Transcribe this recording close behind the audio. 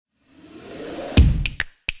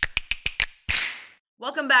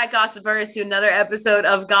Welcome back, Gossipers, to another episode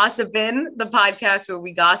of Gossipin', the podcast where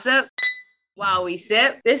we gossip while we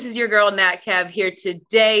sip. This is your girl, Nat Kev, here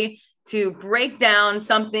today to break down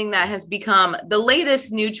something that has become the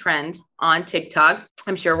latest new trend on TikTok.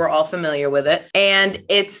 I'm sure we're all familiar with it. And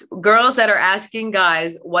it's girls that are asking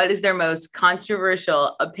guys what is their most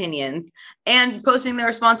controversial opinions and posting their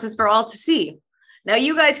responses for all to see. Now,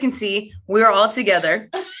 you guys can see we're all together.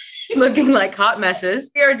 Looking like hot messes.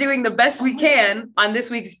 We are doing the best we can on this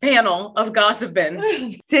week's panel of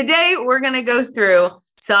Gossipin'. Today, we're going to go through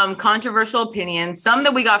some controversial opinions, some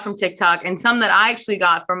that we got from TikTok and some that I actually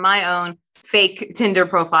got from my own fake Tinder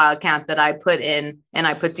profile account that I put in and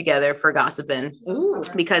I put together for Gossipin'.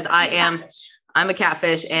 Because I'm a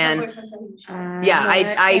catfish and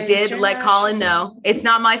I did let Colin know. It's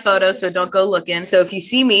not my photo, so don't go looking. So if you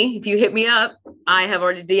see me, if you hit me up, I have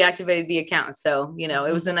already deactivated the account. So,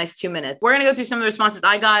 it was a nice 2 minutes. We're going to go through some of the responses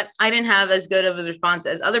I got. I didn't have as good of a response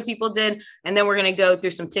as other people did. And then we're going to go through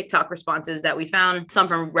some TikTok responses that we found, some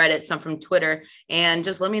from Reddit, some from Twitter. And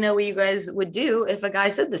just let me know what you guys would do if a guy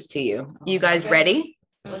said this to you. You guys ready?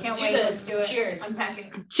 Can't wait. Let's do it. Cheers.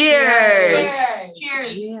 Unpacking. Cheers.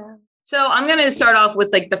 So I'm going to start off with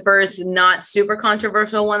the first not super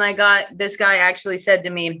controversial one I got. This guy actually said to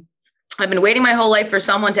me, I've been waiting my whole life for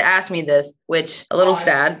someone to ask me this, which a little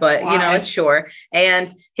sad, but it's sure.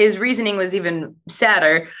 And his reasoning was even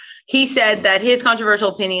sadder. He said that his controversial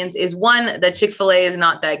opinions is one, that Chick-fil-A is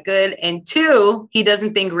not that good. And two, he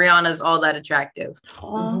doesn't think Rihanna's all that attractive.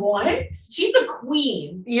 What? She's a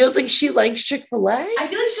queen. You don't think she likes Chick-fil-A? I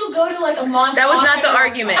feel like she'll go to a month. That was not the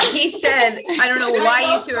argument. He said, I don't know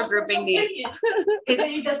why you two are grouping these.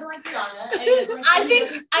 He doesn't like Rihanna. I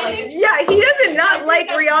think. Yeah, he doesn't not like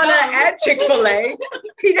Rihanna at Chick-fil-A.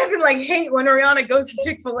 He doesn't hate when Rihanna goes to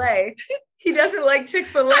Chick-fil-A. He doesn't like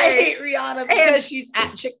Chick-fil-A. I hate Rihanna because she's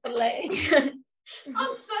at Chick-fil-A.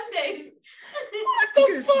 On Sundays.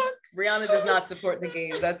 Because Rihanna does not support the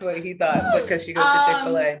gays. That's what he thought, because she goes to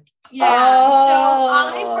Chick-fil-A. Yeah.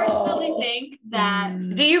 So I personally think that.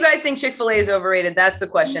 Do you guys think Chick-fil-A is overrated? That's the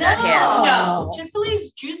question at hand. No. Chick-fil-A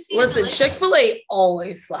is juicy. Listen, Chick-fil-A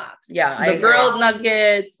always slaps. Yeah, the grilled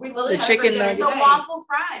nuggets, the chicken nuggets, the waffle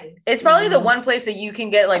fries. It's probably the one place that you can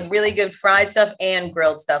get really good fried stuff and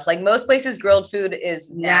grilled stuff. Most places, grilled food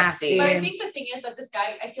is nasty. But I think the thing is that this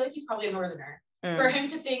guy, I feel like he's probably a northerner. For him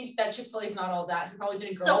to think that Chick-fil-A is not all that, he probably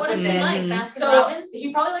didn't grow up. So what does he like? Baskin So Robbins?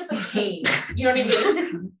 he probably likes cane. You know what I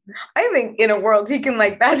mean? I think in a world he can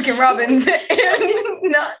like Baskin Robbins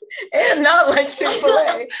and not like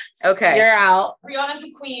Chick-fil-A. Okay. You're out. Rihanna's a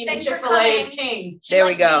queen and Thanks for Chick-fil-A is coming. king. There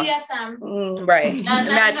we go. BDSM. Right. And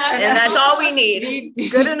that's all we need.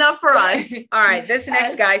 Good enough for us. All right. This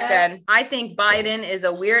next guy said, I think Biden is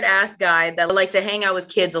a weird ass guy that would like to hang out with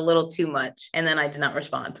kids a little too much. And then I did not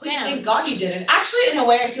respond. Damn. Thank God you didn't. Actually, in a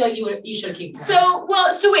way, I feel like you should have kept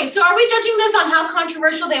that. So wait, so are we judging this on how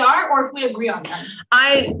controversial they are or if we agree on them?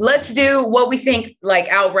 Let's do what we think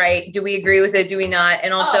outright. Do we agree with it? Do we not?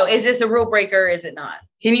 And also, is this a rule breaker or is it not?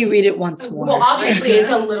 Can you read it once more? Well, obviously it's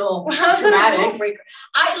a little dramatic.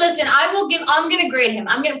 I'm gonna grade him.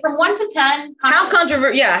 I'm gonna from 1 to 10. How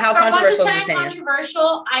controversial? Yeah, how from controversial 1 is to 10 his opinion?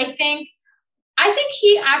 controversial. I think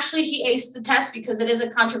he aced the test because it is a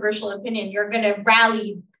controversial opinion. You're gonna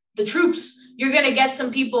rally the troops. You're gonna get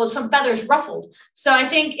some feathers ruffled. So I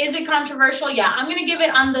think, is it controversial? Yeah, I'm gonna give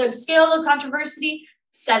it on the scale of controversy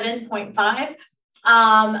 7.5.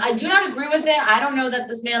 I do not agree with it. I don't know that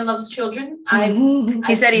this man loves children.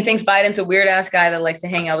 He said he thinks Biden's a weird ass guy that likes to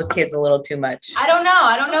hang out with kids a little too much. I don't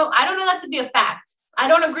know that to be a fact. I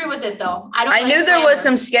don't agree with it though. I knew there was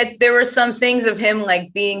some sketch. There were some things of him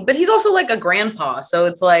being, but he's also a grandpa. So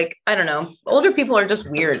it's I don't know. Older people are just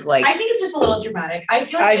weird. I think it's just a little dramatic. I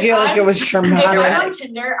feel like it was dramatic. If I'm on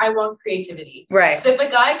Tinder, I want creativity. Right. So if a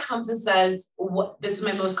guy comes and says, this is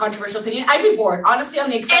my most controversial opinion, I'd be bored. Honestly, on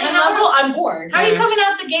the excitement level, I'm bored. How are you coming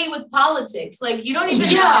out the gate with politics? You don't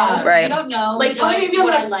even know. Right. You don't know. Tell me maybe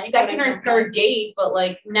on a second or third date,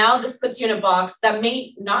 but now this puts you in a box that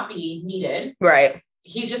may not be needed. Right.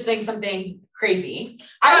 He's just saying something crazy.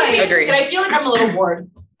 I would be interested. I feel like I'm a little bored.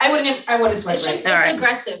 I wouldn't swipe. It's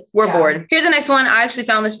aggressive. We're bored. Here's the next one. I actually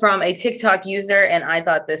found this from a TikTok user, and I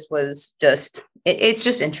thought this was it's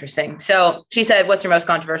just interesting. So she said, what's your most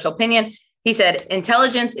controversial opinion? He said,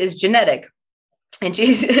 intelligence is genetic. And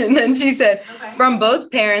then she said, from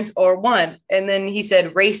both parents or one. And then he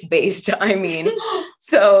said, race-based,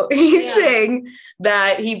 So he's saying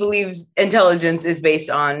that he believes intelligence is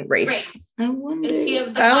based on race. I wonder. Is he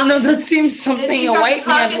of the I don't know. Caucasus? That seems something a white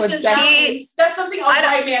man would say. That's something a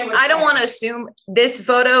white man would say. I don't want to assume this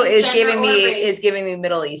photo is giving me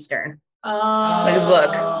Middle Eastern. Oh.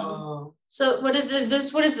 Look. So what is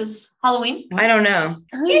this? What is this? Halloween? I don't know.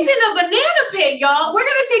 He's in a banana pit, y'all. We're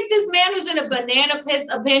gonna take this man who's in a banana pit's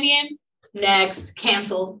opinion. Next,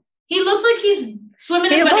 canceled. He looks like he's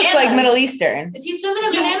swimming in bananas. He looks like Middle Eastern. Is he swimming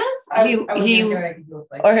in bananas? He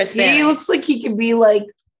looks like. Or Hispanic. He looks like he could be like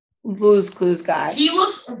Blue's Clues guy. He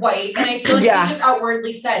looks white, and I feel like he just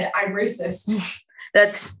outwardly said, "I'm racist."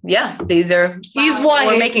 These are. He's white.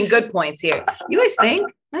 We're making good points here. You guys think?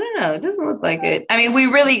 I don't know. It doesn't look like it. I mean,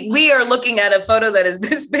 we are looking at a photo that is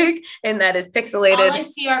this big and that is pixelated. All I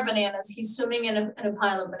see are bananas. He's swimming in a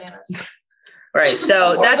pile of bananas. Right.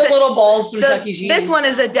 So that's the little balls. So this one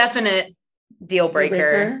is a definite deal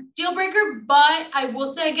breaker. Deal breaker, but I will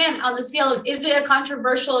say again, on the scale of, is it a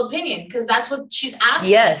controversial opinion? Because that's what she's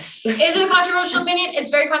asking. Yes. Is it a controversial opinion? It's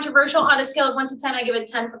very controversial. On a scale of 1 to 10, I give it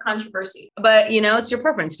 10 for controversy. But it's your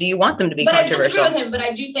preference. Do you want them to be controversial? I disagree with him, but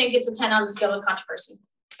I do think it's a 10 on the scale of controversy.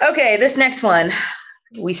 Okay, this next one.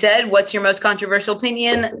 We said, what's your most controversial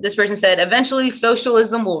opinion? This person said, eventually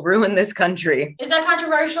socialism will ruin this country. Is that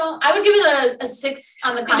controversial? I would give it a 6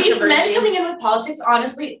 on the controversy. These men coming in with politics,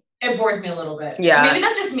 honestly, it bores me a little bit. Yeah. Maybe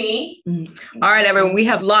that's just me. All right, everyone. We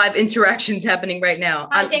have live interactions happening right now.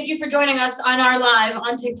 Hi, thank you for joining us on our live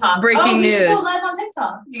on TikTok. Breaking news. We should go live on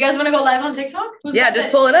TikTok. Do you guys want to go live on TikTok?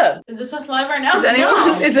 Just pull it up. Is this us live right now? Is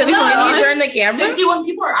anyone? Can you turn the camera? 51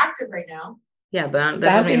 people are active right now. Yeah, but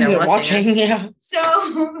that doesn't mean they're watching. Yeah. So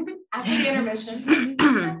after the intermission,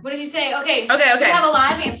 what did he say? Okay. Okay. We have a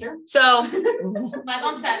live answer. So live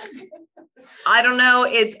on set. I don't know.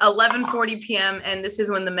 It's 11:40 p.m. and this is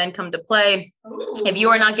when the men come to play. Ooh. If you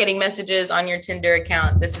are not getting messages on your Tinder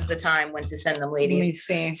account, this is the time when to send them, ladies. Let me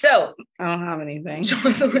see. So I don't have anything.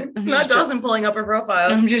 Jocelyn pulling up her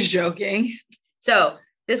profiles. I'm just joking. So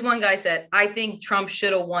this one guy said, I think Trump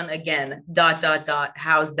should have won again. ...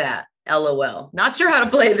 How's that? LOL. Not sure how to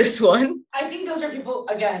play this one. I think those are people,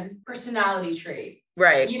 again, personality trait.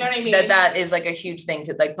 Right. You know what I mean? That is like a huge thing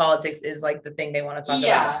to like politics is like the thing they want to talk about.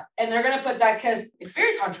 Yeah. And they're going to put that because it's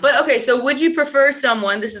very controversial. But okay, so would you prefer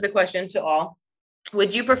someone, this is the question to all,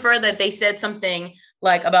 would you prefer that they said something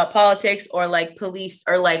like about politics or like police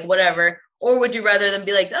or like whatever, or would you rather than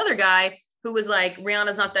be like the other guy who was like,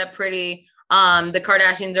 Rihanna's not that pretty, the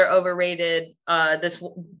Kardashians are overrated,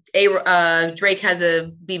 Drake has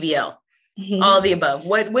a BBL. All of the above.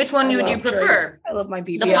 Which one would you prefer? Drake's. I love my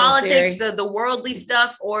BBL. The politics, the worldly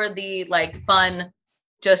stuff, or the like fun,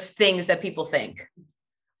 just things that people think?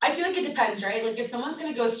 I feel like it depends, right? Like if someone's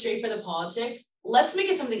going to go straight for the politics, let's make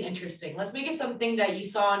it something interesting. Let's make it something that you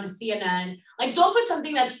saw on a CNN. Like don't put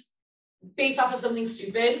something that's based off of something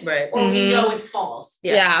stupid, right? Or we know is false.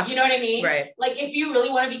 Yeah. You know what I mean? Right. Like if you really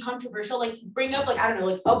want to be controversial, like bring up like, I don't know,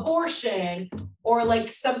 like abortion or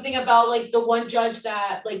like something about like the one judge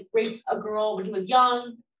that like raped a girl when he was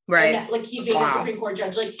young. Right. And that, like he being a Supreme Court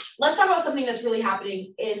judge. Like let's talk about something that's really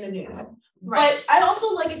happening in the news. Right. But I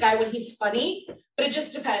also like a guy when he's funny, but it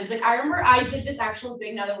just depends. Like I remember I did this actual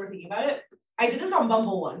thing now that we're thinking about it. I did this on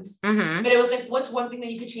Bumble once. Mm-hmm. But it was like, what's one thing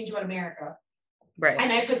that you could change about America? Right.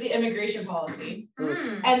 And I put the immigration policy.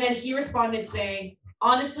 And then he responded saying,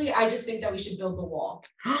 honestly, I just think that we should build the wall.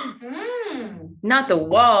 Not the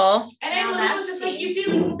wall. And I literally was just like, you see,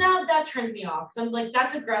 like, now that turns me off. So I'm like,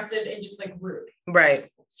 that's aggressive and just like rude.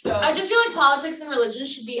 Right. So I just feel like politics and religion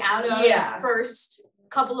should be out of the first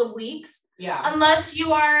couple of weeks. Yeah. Unless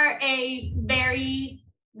you are a very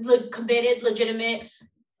committed, legitimate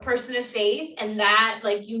person of faith, and that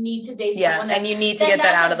like you need to date someone that, and you need to get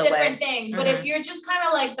that out of the way. Different thing. But if you're just kind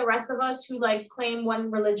of like the rest of us who like claim one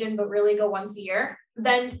religion but really go once a year,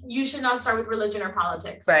 then you should not start with religion or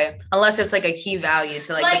politics. Right. Unless it's like a key value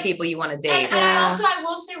to like the people you want to date. And I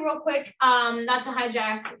will say real quick, not to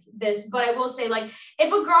hijack this, but I will say like if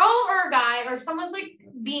a girl or a guy or if someone's like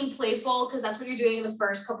being playful, because that's what you're doing the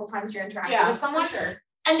first couple times you're interacting with someone,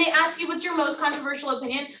 and they ask you what's your most controversial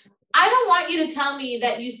opinion, I don't want you to tell me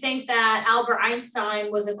that you think that Albert Einstein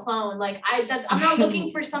was a clone. Like I'm not looking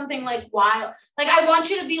for something like wild. Like I want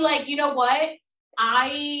you to be like, you know what?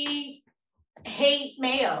 I hate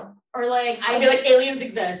mayo, or like I'd be like aliens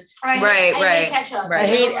exist. Or I hate ketchup. Right. I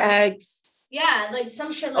hate eggs. Yeah, like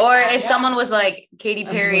some shit like or that. Or if someone was like Katy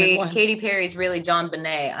Perry's really John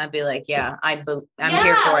Bonet, I'd be like, yeah, I'm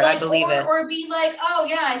here for it. I believe it. Or be like, oh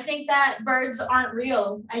yeah, I think that birds aren't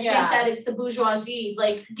real. I think that it's the bourgeoisie.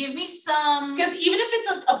 Like, give me some. Because even if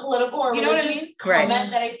it's a political or religious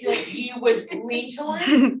comment that I feel like you would lean towards,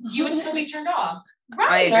 you would still be turned off.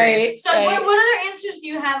 I agree. Right. So what other answers do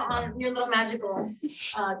you have on your little magical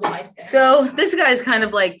device there? So this guy's kind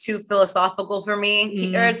of like too philosophical for me,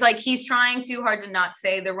 or Mm. it's like he's trying too hard to not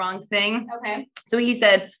say the wrong thing. Okay. So he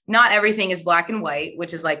said, not everything is black and white,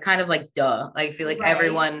 which is like kind of like duh. Like, I feel like Right.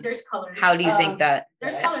 everyone, There's colors. how do you think that?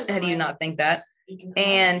 There's colors. How do you in life. not think that? You can come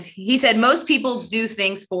And he said, most people do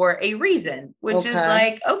things for a reason, which is Okay.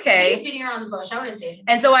 like, He's okay. beating around the bush. I wouldn't date him.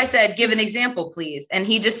 And so I said, give an example, please. And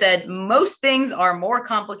he just said, most things are more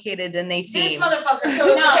complicated than they This seem. motherfucker.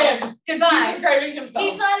 So No. him. Goodbye. He's describing himself.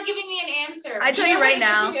 He's not giving me an answer. I tell you right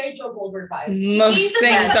now. Joe Goldberg vibes. Most He's the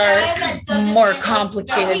things type of guy that are doesn't more answer.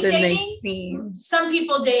 complicated Are we than they dating? seem. Some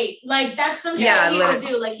people date. Like that's some shit Yeah, people literally.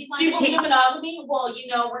 do. Like he's not Do you gonna believe in monogamy? Well,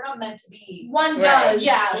 we're not meant to be. one Right. does.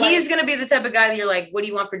 Yeah. He's going to be the type of guy that you're like, what do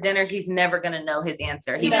you want for dinner? He's never going to know his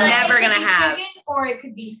answer. He's He's like, never it going to could be have. chicken or it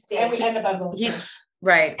could be steak. And we end up at both. He-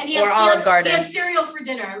 Right. And he Or has Olive cereal, Garden. He has cereal for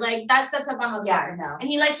dinner. Like that's the type of motherfucker. Yeah, no. And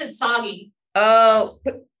he likes it soggy. Oh,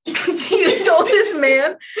 you told this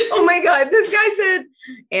man. Oh my God. This guy said,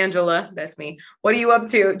 Angela, that's me. What are you up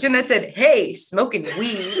to? Jeanette said, hey, smoking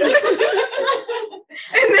weed.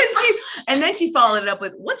 And then she followed it up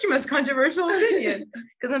with, what's your most controversial opinion?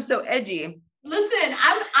 Because I'm so edgy. Listen,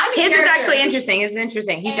 I'm His is character. actually interesting. It's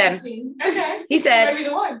interesting. He said, Okay. he said, Maybe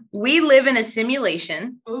the one. we live in a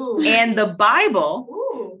simulation Ooh. and the Bible,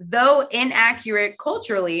 Ooh. though inaccurate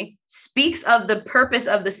culturally, speaks of the purpose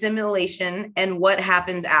of the simulation and what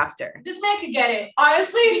happens after. This man could get it.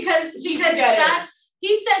 Honestly, Because get it. that's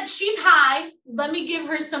he said she's high. Let me give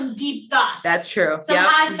her some deep thoughts. That's true. Some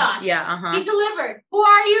high thoughts. Yeah. Uh-huh. He delivered. Who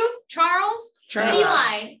are you? Charles? Charles.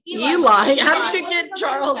 Eli. Eli. How did you Wasn't get something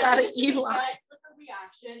Charles that out of was Eli? like a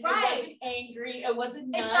reaction. Right. It wasn't angry. It wasn't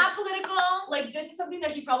nuts. It's not political. Like this is something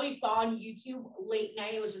that he probably saw on YouTube late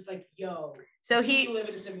night. It was just like, yo. So you he live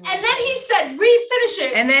in a simulation. And then he said, finish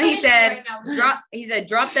it. And then he Finish it said, right now, drop. please. He said,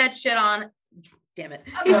 drop that shit on. Damn it.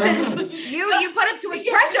 I'm He sorry. said, you put up too much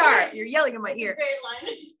pressure. You're yelling in my It's a ear. great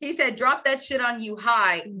line. He said, drop that shit on you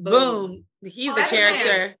high. Boom. He's a That's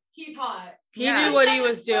character. He's hot. He Yeah. knew what he He's gonna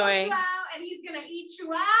was smoke doing. you out and he's gonna eat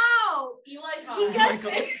you out. Eli's hot. He gets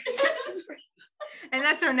God. it. And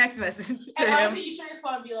that's our next message to And him. honestly, you should just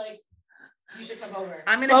want to be like, you should come over.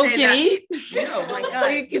 I'm gonna Smoke say and that. eat. Oh my So God.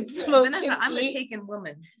 you can smoke Vanessa, I'm and a eat. taken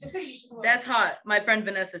woman. Just say you should come over. That's hot. My friend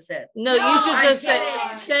Vanessa said. No, you should I just get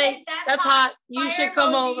it. say that's hot. You Fire should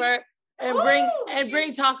come emoji. over and Woo!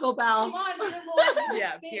 bring Taco Bell.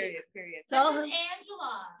 Yeah, period. Tell This him is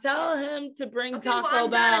Angela. tell him to bring Okay, well, Taco I'm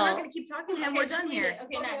done. I'm not Bell. gonna keep talking to him. Okay, We're just done leave here. it.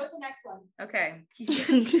 Okay, Okay, next. what's the next one? Okay.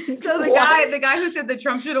 So the guy who said that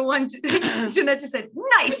Trump should have won, Jeanette just said,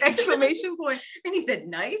 nice, exclamation point. And he said,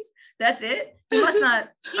 nice? That's it? He must not.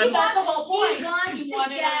 That's the whole point. He wants He to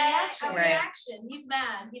wanted a get reaction. a Right. reaction. He's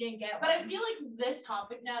mad. He didn't get But one. I feel like this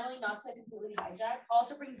topic, Natalie, not to completely hijack,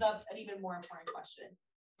 also brings up an even more important question.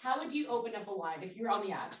 How would you open up a line if you were on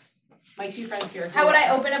the apps? My two friends here. How would I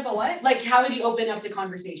open up a what? Like, how would you open up the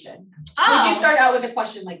conversation? Oh, Would you start out with a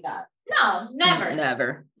question like that? No, never.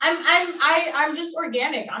 Never. I'm just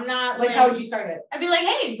organic. I'm not Like, how would you start it? I'd be like,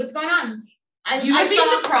 hey, what's going on? You I would be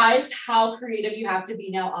saw- surprised how creative you have to be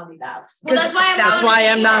now on these apps. Well, that's why I'm That's not why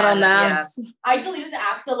I'm not on the Yeah. apps. I deleted the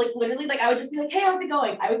apps, but like literally, like I would just be like, "Hey, how's it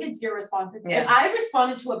going?" I would get zero responses. Yeah. If I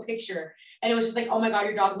responded to a picture and it was just like, "Oh my god,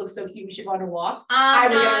 your dog looks so cute. We should go on a walk." I'm I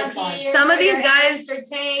would get a not response. here Some of for these your guys-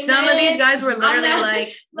 entertainment. Some of these guys were literally not-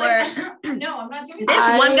 like, were no, I'm not doing this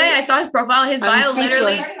that. one guy, I saw his profile, his I'm bio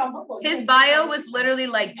literally, speechless. his bio was literally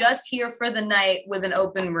like, just here for the night with an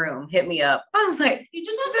open room. Hit me up. I was like, He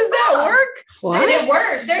just wants does to that fuck. work? What? And it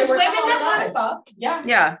works. There's It works women for all that want to guys. fuck. Yeah.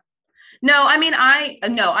 Yeah. No, I mean,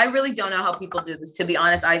 I really don't know how people do this. To be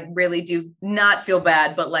honest, I really do not feel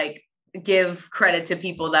bad, but like give credit to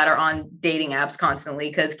people that are on dating apps constantly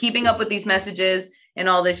because keeping up with these messages and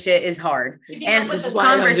all this shit is hard. Keeping And up with this is the why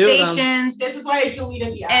I don't do them. conversations. This is why I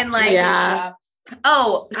deleted the apps. And, like- Yeah.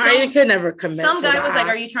 Oh, I could never commit. some to guy the was like,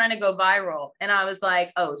 "Are you apps. trying to go viral?" And I was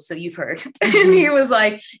like, "Oh, so you've heard?" And he was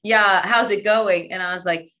like, "Yeah, how's it going?" And I was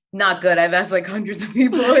like, "Not good. I've asked like hundreds of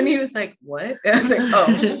people." And he was like, "What?" And I was like,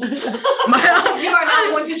 "Oh, You are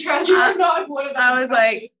not one to trust. You're not one of I was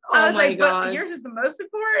like, Oh I was my like, but God. yours is the most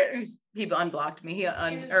important." And people unblocked me. He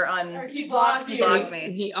He blocked he you. blocked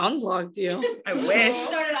me. He unblocked you. I You wish.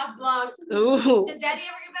 started off blocked. Ooh. Did Daddy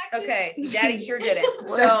ever get back to you? Okay, Daddy sure did it.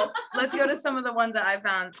 So let's go to some of the ones that I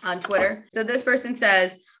found on Twitter. So this person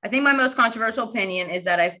says, "I think my most controversial opinion is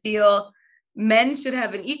that I feel men should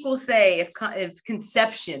have an equal say if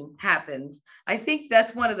conception happens. I think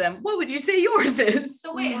that's one of them. What would you say yours is?"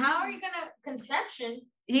 So wait, how are you gonna conception?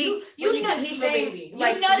 He You nutted he's a saying baby.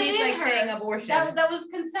 like You nutted he's in like her. saying abortion. That was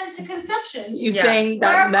consent to conception. You Yeah. saying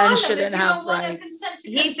Wear that a men condom shouldn't if you have don't want to rights. consent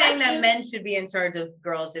to He's saying that conception. men should be in charge of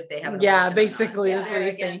girls if they have an Yeah, abortion. or not. basically, Yeah, that's what they're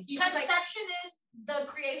he's saying. against- He's just like, Conception is the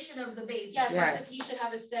creation of the baby. yes, Yes. he should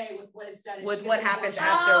have a say with what is said. and With she what gets an happens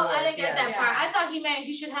abortion. after. Oh, I didn't yeah. get that part. Yeah. I thought he meant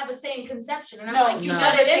he should have a say in conception. And I'm No, like, you you No. should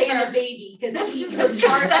have nutted a say in in her. the baby because That's he because was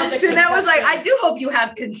part of the consent. So that was like, I conception. do hope you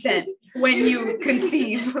have consent when you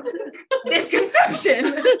conceive this conception.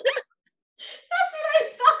 That's what I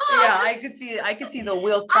thought. Yeah, I could see the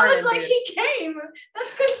wheels I turning. was like, dude. he came.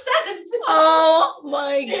 That's consent. Oh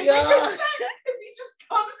my It's god. consent. If he just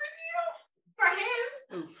comes in you, for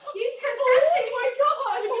him, Oof. he's consenting. Oh my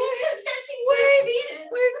god. He's consenting to his penis.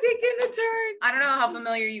 We're taking a turn. I don't know how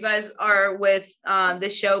familiar you guys are with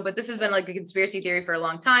this show, but this has been like a conspiracy theory for a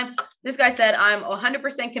long time. This guy said, I'm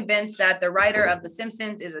 100% convinced that the writer of The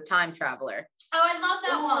Simpsons is a time traveler. Oh, I love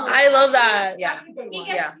that Ooh. one. I love that. Yeah. That's a good He one.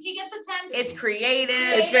 gets he gets attention. It's creative.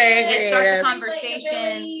 It's very It starts a creative. conversation.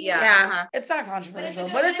 Relatability. Yeah. Yeah, uh-huh. it's not but controversial,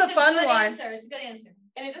 good- but it's a fun good one. Answer. It's a good answer.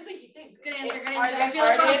 And it does make you think. Good answer. Good Are answer. they- I feel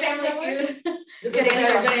like are we're they on Family a Feud. This Good is a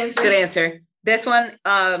answer. one. Good answer. Good answer. This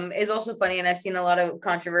one is also funny, and I've seen a lot of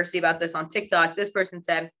controversy about this on TikTok. This person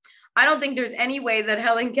said, I don't think there's any way that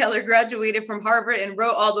Helen Keller graduated from Harvard and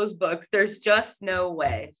wrote all those books. There's just no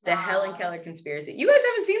way. It's the Helen Stop. Keller conspiracy. You guys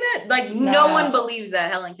haven't seen that? Like, no No. one believes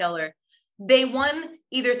that Helen Keller. They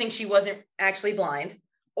either think she wasn't actually blind,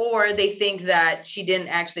 or they think that she didn't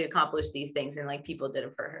actually accomplish these things and like people did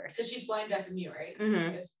it for her. Because she's blind, deaf, and mute, right?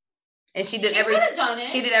 Mhm. Yes. And she She did could have done it.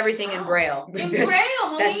 She did everything in Wow. Braille. In Braille,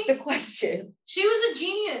 honey. That's the question. She was a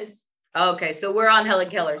genius. Okay, so we're on Helen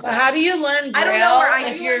Keller's But side. how do you learn I Braille don't know where I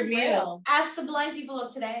if see you're Braille. mute? Ask the blind people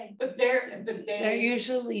of today. But They're they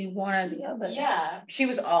usually one or the other. yeah. She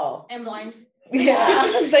was all. And blind. Yeah.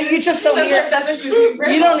 So you just don't hear. That's what she was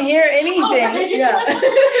doing. You don't hear anything. Okay. Yeah.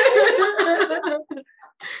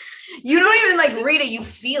 You don't even like read it, you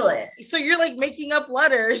feel it. So you're like making up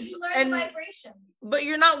letters, You learn and vibrations. but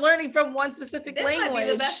you're not learning from one specific This language. might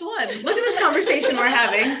be the best one. Look at this conversation we're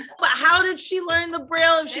having. But how did she learn the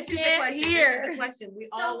Braille if she This is the can't question. hear? This is the question. We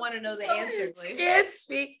So- all want to know the so answer, She please. can't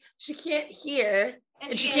speak. She can't hear.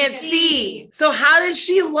 And And she can't see. So how did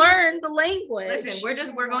she learn the language? Listen,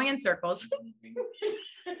 we're going in circles.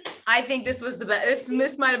 I think this was the best.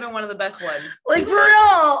 This might have been one of the best ones like for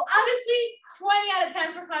real. Honestly, 20 out of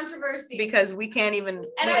 10 for controversy. because we can't even And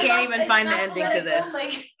we I can't love- even it's find the not ending to political, this.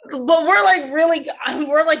 Like, But we're like really,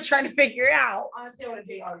 we're like trying to figure out. Honestly, I want to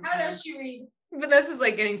date all how does she read? Vanessa's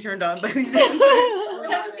like getting turned on by these answers.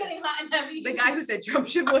 Vanessa's getting hot and heavy. The guy who said Trump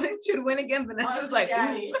should win again. Vanessa's like,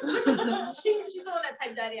 Daddy. She's the one that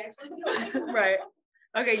typed daddy, actually. right.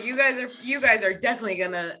 Okay, you guys are definitely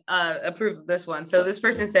gonna approve of this one. So this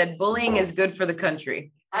person said bullying is good for the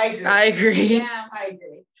country. I agree. I agree. Yeah. I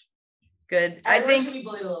agree. Good. I Everyone think should be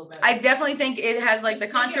bullied a little bit. I definitely think it has like the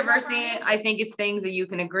Just make it controversy. rough on I think it's things that you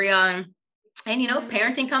can agree on. And you know, if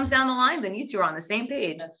parenting comes down the line, then you two are on the same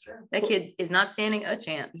page. That's true. That kid is not standing a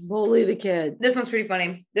chance. Bully the kid. This one's pretty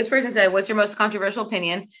funny. This person said, what's your most controversial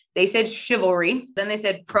opinion? They said chivalry. Then they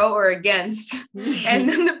said pro or against. And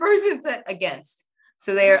then the person said against.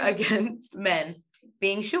 So they are against men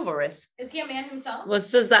being chivalrous. Is he a man himself? What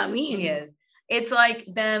does that mean? He is. It's like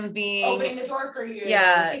them being Opening the door for you.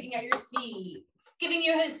 Yeah. Taking out your seat. Giving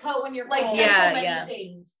you his coat when you're Like cold. Yeah, gentleman yeah.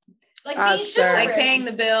 things. Like Ah, being sir. like chivalrous. paying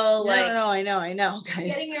the bill, like No, I know,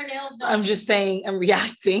 guys. Getting your nails done. I'm just saying, I'm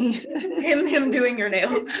reacting. him doing your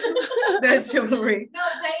nails. That's chivalry. No,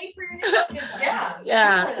 pay for your nails. Good time.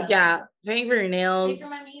 Yeah. Yeah. Paying for your Pay nails, for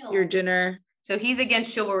my meal. your dinner. So he's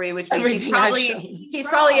against chivalry, which means Everything he's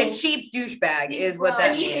Broke. probably a cheap douchebag, He's is what broke. that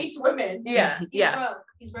And he means. hates women. Yeah, He's yeah. broke.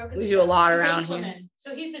 He's broke as We a do a joke. lot He around hates here. women.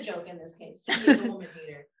 So he's the joke in this case. He's a woman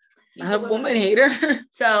hater. He's Not a woman hater.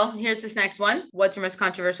 So here's this next one. What's your most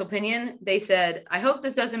controversial opinion? They said, I hope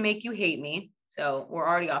this doesn't make you hate me. So we're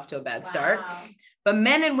already off to a bad start. Wow. But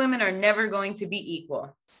men and women are never going to be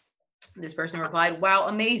equal. This person replied, wow,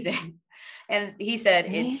 amazing. And he said,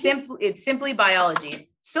 it's simply biology.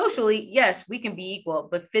 Socially, yes, we can be equal,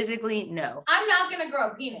 but physically, no. I'm not gonna grow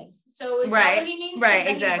a penis. So is that Right, what he means? Right, Then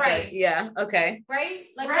he's exactly. Right. Yeah, okay. Right?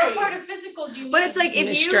 Like Right. what part of physical do you But need? it's like if The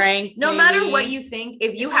you, strength, no matter maybe. what you think,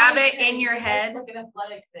 if you It's have not it in your it's head, like an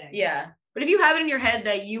athletic thing. yeah. But if you have it in your head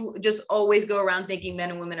that you just always go around thinking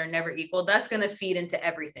men and women are never equal, that's going to feed into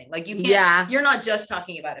everything. Like you can't, Yeah. you're not just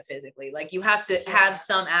talking about it physically. Like you have to have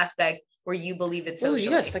some aspect where you believe it's Oh, socially. you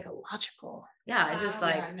got psychological. Yeah, it's just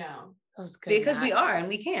like, no. That was good. because we Matt. are and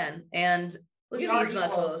we can. And Look We at are these equal.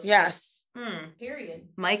 muscles. Yes. Period.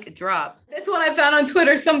 Mic drop. This one I found on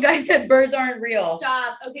Twitter. Some guy said birds aren't real.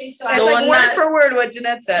 Stop. Okay, so It's The like one word that- for word what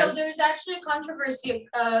Jeanette said. So there's actually a controversy.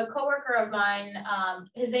 A coworker of mine,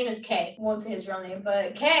 his name is Kay. I won't say his real name,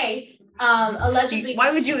 but Kay, allegedly.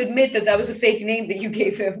 Why would you admit that that was a fake name that you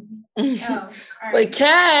gave him? Oh, all right. Wait,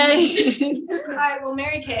 Kay. All right, well,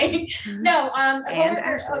 Mary Kay. No, a And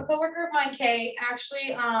Ashley. coworker of mine, Kay,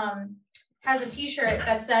 actually has a T-shirt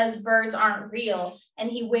that says "Birds aren't real," and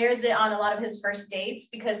he wears it on a lot of his first dates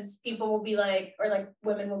because people will be like, or like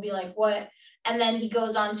women will be like, "What?" And then he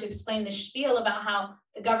goes on to explain the spiel about how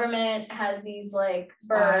the government has these like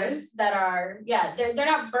birds that are, yeah, they're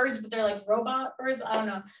not birds, but they're like robot birds. I don't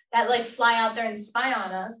know, that like fly out there and spy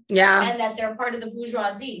on us, Yeah. and that they're part of the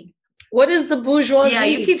bourgeoisie. What is the bourgeoisie? Yeah,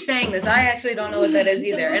 you keep saying this. I actually don't know what that is The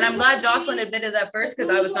either. And I'm glad bourgeoisie- Jocelyn admitted that first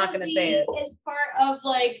because I was not going to say it. Bourgeoisie is part of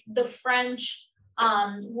like the French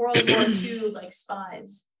World War II like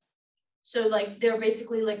spies. So like they're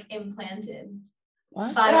basically like implanted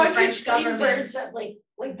What? by No, the I French think government. birds that like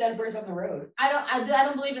dead birds on the road. I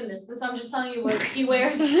don't believe in this. I'm just telling you what he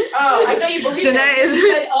wears. Oh, I thought you believed Jeanette it. is-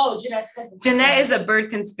 You said, Jeanette said this. Jeanette is a bird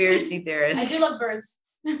conspiracy I theorist. do love birds.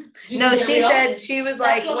 Do you No, think they're she real? said, she was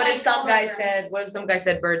That's like, what what my if some guy coworker- said, what if some guy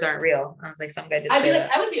said birds aren't real? I was like, some guy did I'd say be that.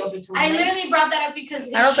 like, I would be open to I it. literally brought that up because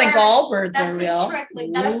his I don't think shirt, all birds that's are his real. trick. Like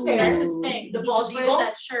that's his thing. The He bald just wears eagle?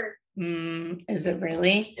 that shirt. Is it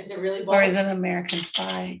really? Is it really Or is it an American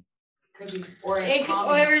spy? or Or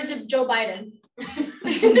is it Joe Biden?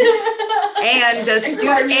 And does And do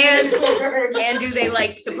Cardi and B. and do they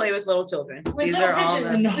like to play with little children? With These little are all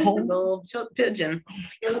pigeons. the No. little pigeon.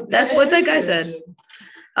 That's what that guy said.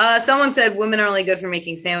 Someone said women are only good for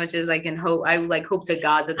making sandwiches. I hope to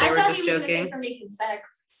God that they I were thought just he was gonna say joking. for making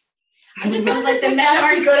sex. I just I was like like, the the men men are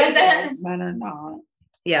aren't good good at at that. this. Men are not.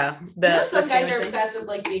 Yeah. You know, some the guys are sandwiching. obsessed with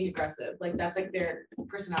like being aggressive. Like that's like their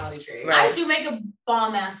personality trait. Right. I do make a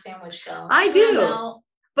bomb ass sandwich though. I Put do. them out.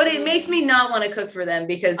 But it makes me not want to cook for them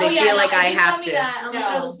because they Oh, yeah, feel no, like if I you tell have me to. That, I'm gonna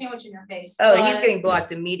No. throw the sandwich in your face. Oh, but- he's getting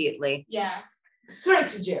blocked immediately. Yeah, Straight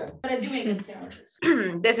to jail. but I do make good sandwiches.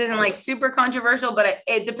 This isn't like super controversial, but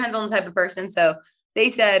it depends on the type of person. So they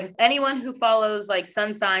said anyone who follows like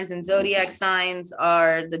sun signs and zodiac signs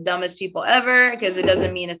are the dumbest people ever because it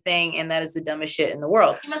doesn't mean a thing, and that is the dumbest shit in the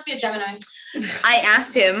world. You must be a Gemini. I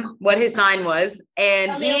asked him what his sign was,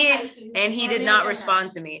 and A male he Pisces, did or a male not Gemini.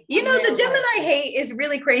 respond to me. You A know, the male Gemini Pisces. hate is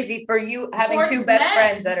really crazy for you having Towards two best men.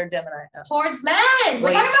 friends that are Gemini. Oh. Towards men. We're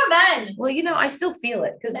Wait. talking about men. Well, you know, I still feel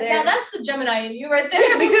it because Now they're that's the Gemini in you right there.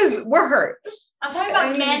 yeah, because we're hurt. I'm talking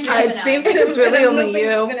about men It Gemini. seems like it's really only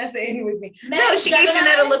you. Vanessa angry with me. Men No, she gave Gemini-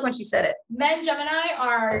 Jeanette a look when she said it. Men Gemini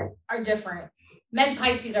are different. Men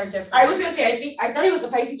Pisces are different. I was gonna say I thought he was a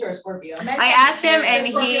Pisces or a Scorpio. Men I asked him, and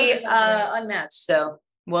Scorpio he is something. unmatched. So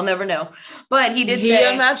we'll never know. But he did He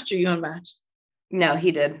say unmatched or you unmatched? no.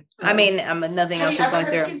 He did. I Oh. mean, nothing Have else you was ever going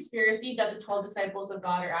heard the through. conspiracy that the 12 disciples of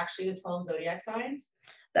God are actually the 12 zodiac signs?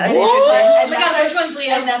 That's What? interesting. Oh And my that's god, why- which one's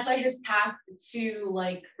Leo? And that's why his path to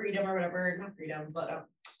like freedom or whatever, not freedom, but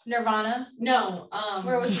Nirvana. no.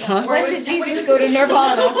 Where was he? Huh? When did Jesus go to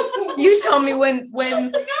Nirvana? You tell me when. No, he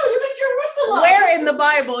was in Jerusalem. Where in the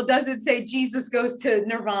Bible does it say Jesus goes to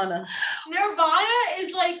Nirvana? Nirvana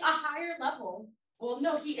is like a higher level. Well,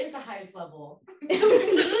 no, he is the highest level.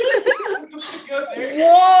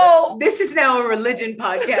 Whoa! This is now a religion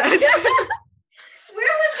podcast. Where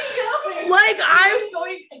was he going? Like, He I'm- was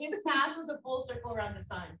going. His path was a full circle around the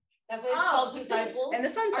sun. That's why his Oh. 12 disciples And the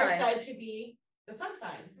sun are signs. said to be the sun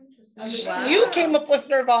signs. Wow. You came up with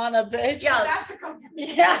Nirvana, bitch. Yeah. That's a compliment.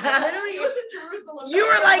 Yeah. Literally, he was in Jerusalem. You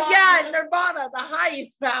were like, yeah, Nirvana, the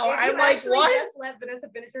highest power. If you I'm like, actually what? just let Vanessa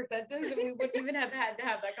finish her sentence, and we wouldn't even have had to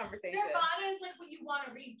have that conversation. Nirvana is like what you want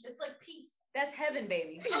to reach. It's like peace. That's heaven,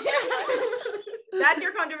 baby. That's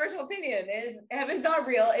your controversial opinion. Is heaven's not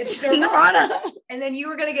real? It's Nirvana. Nirvana. And then you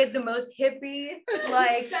were gonna get the most hippie,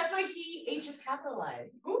 like That's why he H is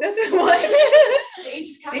capitalized. that's what. The H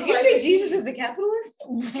is Did capitalized. you say in Jesus he. is a capitalist?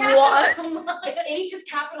 What? The H is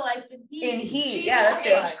capitalized in he. In he, Jesus yeah, that's is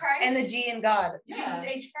true. God. H Christ. And the G in God. Yeah. Jesus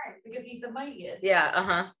H Christ. Because he's the mightiest. Yeah.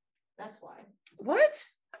 Uh-huh. That's why. What?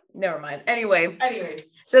 Never mind. Anyway,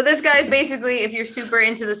 Anyways. so this guy basically, if you're super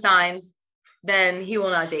into the signs, then he will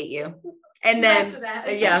not date you. And Back then to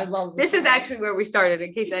that. yeah. I love this is actually where we started,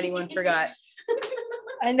 in case anyone forgot.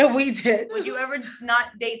 I know we did. Would you ever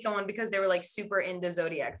not date someone because they were like super into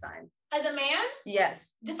zodiac signs? As a man,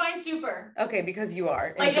 Yes. define super. Okay, because you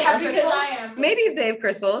are. Like they have Because crystals? I am. Maybe if they have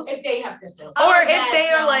crystals. If they have crystals. Oh, Or if yes, they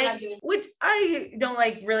are no, I'm like, not doing- which I don't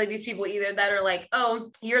like really these people either that are like,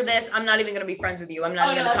 oh, you're this. I'm not even going to be friends with you. I'm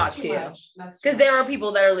not even going to talk to you. That's Because there are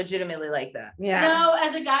people that are legitimately like that. Yeah. No,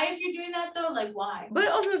 as a guy, if you're doing that though, like why? But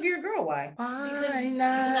also, if you're a girl, why? Because Why I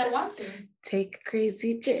not want to. take a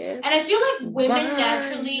crazy trip? And I feel like women Why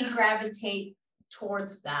naturally not? gravitate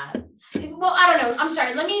towards that. Well, I don't know. I'm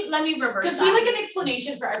sorry. Let me reverse because that. we like an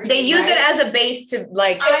explanation for everything. They use it right? as a base to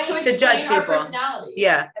like I- to judge explain our people. personalities.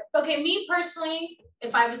 Yeah. Okay, me personally,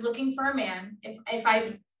 if I was looking for a man, if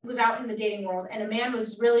I was out in the dating world and a man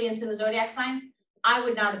was really into the zodiac signs, I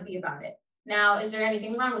would not be about it. Now, is there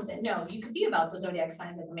anything wrong with it? No, you could be about the zodiac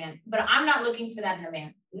signs as a man, but I'm not looking for that in a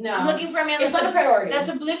man. No. I'm looking for a man It's that's not a priority. that's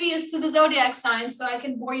oblivious to the zodiac signs, so I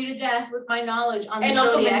can bore you to death with my knowledge on and the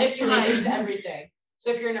also zodiac manipulating signs. to everything. So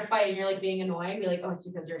if you're in a fight and you're like being annoying, be like, oh, it's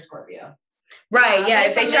because you're a Scorpio. Right. Yeah. but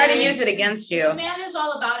If they if a try to man- use it against If a you. man is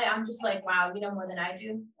all about it, I'm just like, wow, you know more than I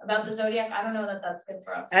do about the zodiac. I don't know that that's good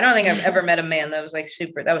for us. I don't think I've ever met a man that was like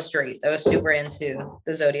that was straight, that was super into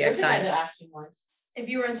the zodiac There's a guy signs. that asked me once. If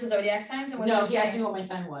you were into zodiac signs, and what No, did he you asked say? me what my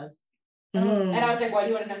sign was. Mm. And I was like, why do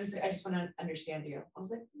you want to know? He's like, I just want to understand you. I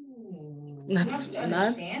was like, He That's wants to nuts.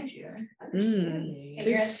 understand you. understand me. And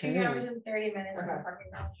you're at Too 2 hours soon. and 30 minutes in the Okay. parking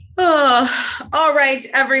garage. Oh, all right,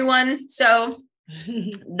 everyone. So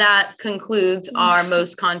that concludes our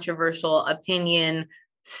most controversial opinion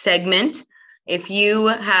segment. If you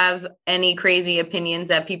have any crazy opinions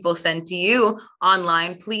that people send to you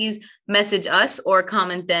online, please message us or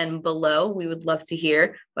comment them below. We would love to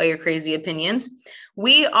hear about your crazy opinions.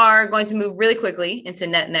 We are going to move really quickly into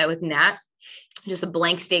Net with Nat. Just a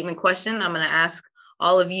blank statement question I'm going to ask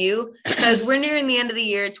all of you because we're nearing the end of the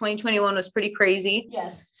year. 2021 was pretty crazy.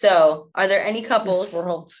 Yes. So are there any This couples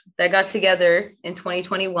world. that got together in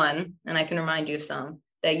 2021? And I can remind you of some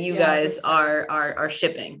that you Yeah, guys please. are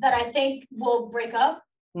shipping. That I think will break up.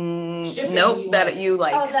 Shipping Nope, you that like. you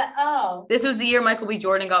like. Oh. This was the year Michael B.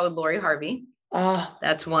 Jordan got with Lori Harvey.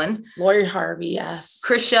 That's one. Lori Harvey, yes.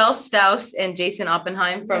 Chriselle Staus and Jason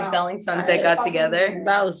Oppenheim from No, Selling Sunset I- got together.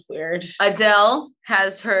 That was weird. Adele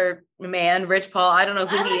has her man, Rich Paul. I don't know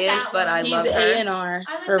who I he like is, that but one. I He's love her. A&R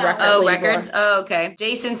I like for that record one. Oh, label. records. Oh, okay.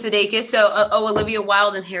 Jason Sudeikis. So, Olivia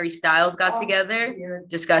Wilde and Harry Styles got Oh, together. weird.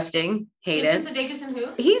 Disgusting. Hate it. Jason Sudeikis and who?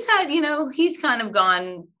 He's had, he's kind of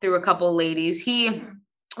gone through a couple ladies. He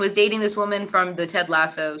was dating this woman from the Ted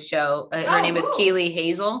Lasso show. Her Oh, name is who? Keely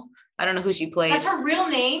Hazel. I don't know who she played. That's her real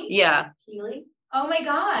name? Yeah. Keely? Oh my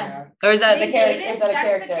god. Yeah. Or is that They the character? dated? Is that a That's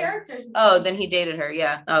character? the character's name. Oh, then he dated her.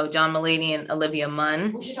 Yeah. Oh, John Mulaney and Olivia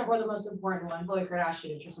Munn. We should talk about the most important one, Khloe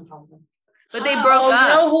Kardashian and Tristan Thompson. But they Oh, broke you up.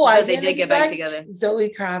 know who I but they didn't did get back expect? together.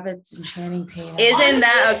 Zoe Kravitz and Channing Tatum. Isn't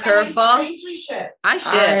that a Honestly, and I curveball? strangely ship. I I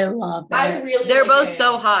should. love it. I really They're like both it.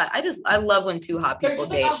 so hot. I love when two hot They're people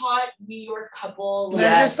just like date. a hot New York couple. They're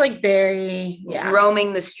Like, Yes. just like very,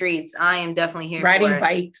 Roaming the streets. I am definitely here riding for it.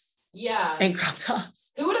 bikes yeah. and crop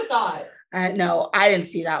tops. Who would have thought? No, I didn't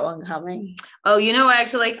see that one coming. Oh,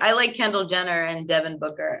 I like Kendall Jenner and Devin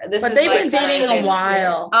Booker. This But is they've my been dating friend. a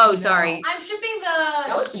while. Oh, sorry. I'm shipping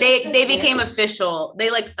That was the just They this became year. official. They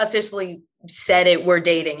like officially said it. We're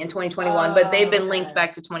dating in 2021, but they've been linked okay.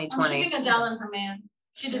 back to I'm 2020. shipping Adele and her man.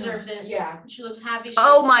 She deserved it. Yeah. She looks happy. She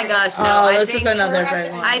Oh looks my great. gosh, no! Oh, I this think is another Her at great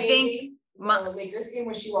the one. I NBA, think my- the Lakers game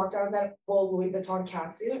when she walked out of that full Louis Vuitton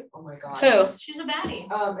catsuit. Oh my god. Who? She's a baddie.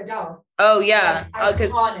 Adele. Oh yeah, Like, because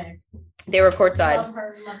iconic. they were courtside. Love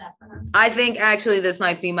her. Love that for her. I think actually this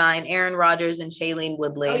might be mine. Aaron Rodgers and Shailene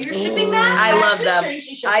Woodley. Oh, you're Ooh. shipping that? I love actually them.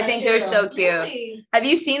 strangely ship I that think too, they're so though. cute. Really? Have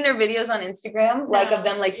you seen their videos on Instagram? Like No. of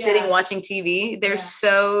them like Yeah. sitting watching TV. They're Yeah.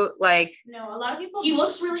 so like No, a lot of people. He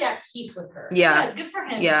looks really at peace with her. yeah, Good for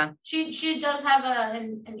him. yeah, She does have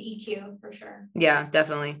an EQ for sure. yeah,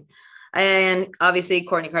 definitely. And obviously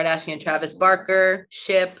Kourtney Kardashian and Travis Barker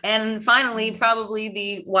ship. And finally, probably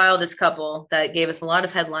the wildest couple that gave us a lot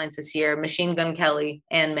of headlines this year, Machine Gun Kelly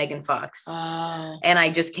and Megan Fox. Oh. And I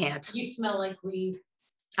just can't. You smell like weed.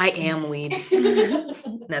 I am weed.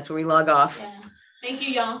 That's where we log off. Yeah. Thank you,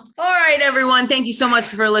 y'all. All right, everyone. Thank you so much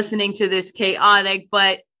for listening to this chaotic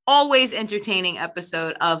but always entertaining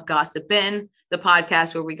episode of Gossipin', the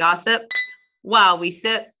podcast where we gossip while we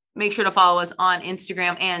sip. Make sure to follow us on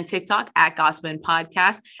Instagram and TikTok at Gossipin'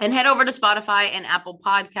 Podcast, and head over to Spotify and Apple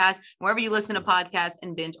Podcasts, wherever you listen to podcasts,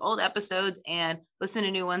 and binge old episodes and listen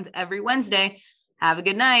to new ones every Wednesday. Have a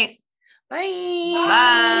good night. Bye.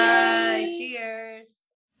 Bye. Cheers.